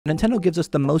Nintendo gives us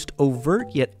the most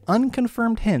overt yet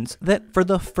unconfirmed hints that for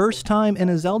the first time in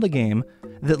a Zelda game,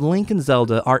 that Link and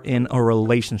Zelda are in a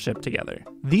relationship together.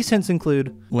 These hints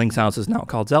include Link's house is now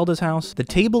called Zelda's house, the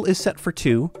table is set for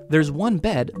 2, there's 1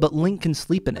 bed, but Link can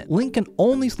sleep in it. Link can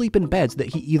only sleep in beds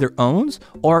that he either owns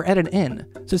or are at an inn.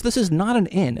 Since this is not an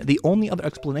inn, the only other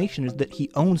explanation is that he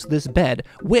owns this bed,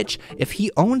 which, if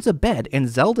he owns a bed in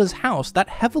Zelda's house, that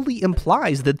heavily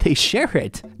implies that they share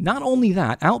it. Not only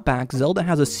that, out back, Zelda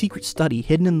has a secret study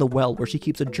hidden in the well where she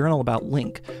keeps a journal about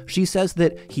Link. She says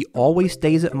that he always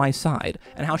stays at my side,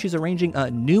 and how she's arranging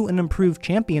a new and improved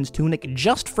champion's tunic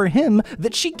just for him,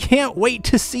 that she can't wait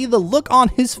to see the look on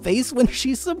his face when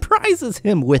she surprises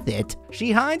him with it.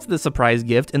 She hides the surprise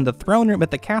gift in the throne room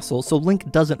at the castle so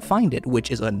Link doesn't find it,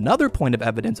 which is another point of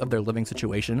evidence of their living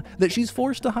situation, that she's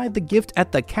forced to hide the gift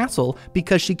at the castle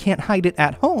because she can't hide it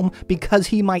at home because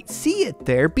he might see it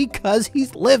there because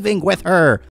he's living with her.